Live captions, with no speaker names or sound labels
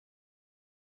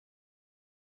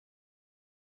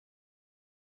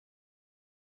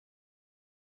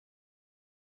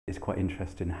it's quite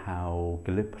interesting how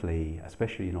Gallipoli,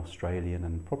 especially in Australian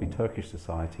and probably Turkish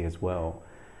society as well,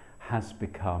 has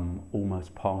become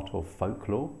almost part of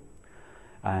folklore.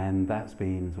 And that's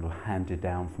been sort of handed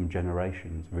down from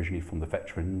generations, originally from the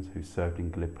veterans who served in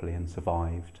Gallipoli and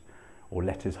survived, or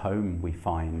letters home we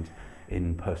find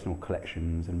in personal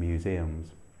collections and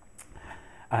museums.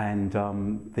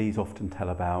 And these often tell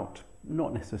about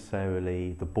not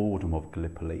necessarily the boredom of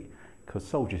Gallipoli, because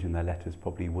soldiers in their letters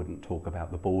probably wouldn't talk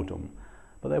about the boredom,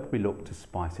 but they'll probably look to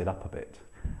spice it up a bit.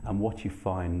 And what you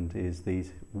find is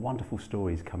these wonderful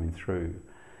stories coming through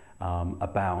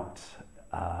about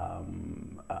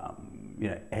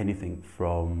anything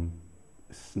from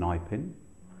sniping,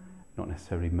 not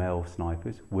necessarily male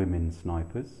snipers, women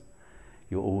snipers.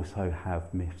 You also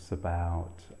have myths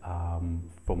about,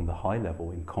 from the high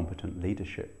level, incompetent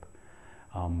leadership.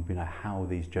 How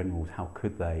these generals, how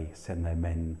could they send their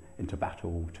men into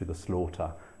battle to the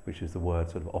slaughter, which is the word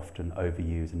sort of often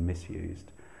overused and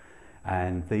misused.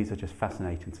 And these are just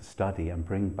fascinating to study and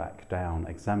bring back down,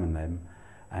 examine them,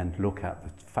 and look at the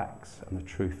facts and the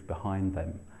truth behind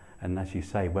them. And as you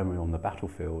say, when we're on the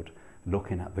battlefield,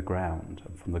 looking at the ground,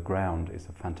 and from the ground is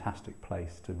a fantastic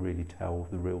place to really tell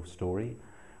the real story,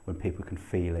 when people can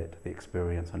feel it, the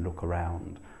experience, and look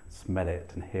around, smell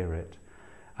it and hear it,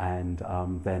 and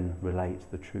then relate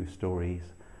the true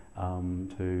stories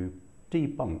to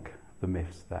debunk the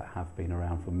myths that have been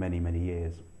around for many, many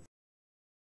years.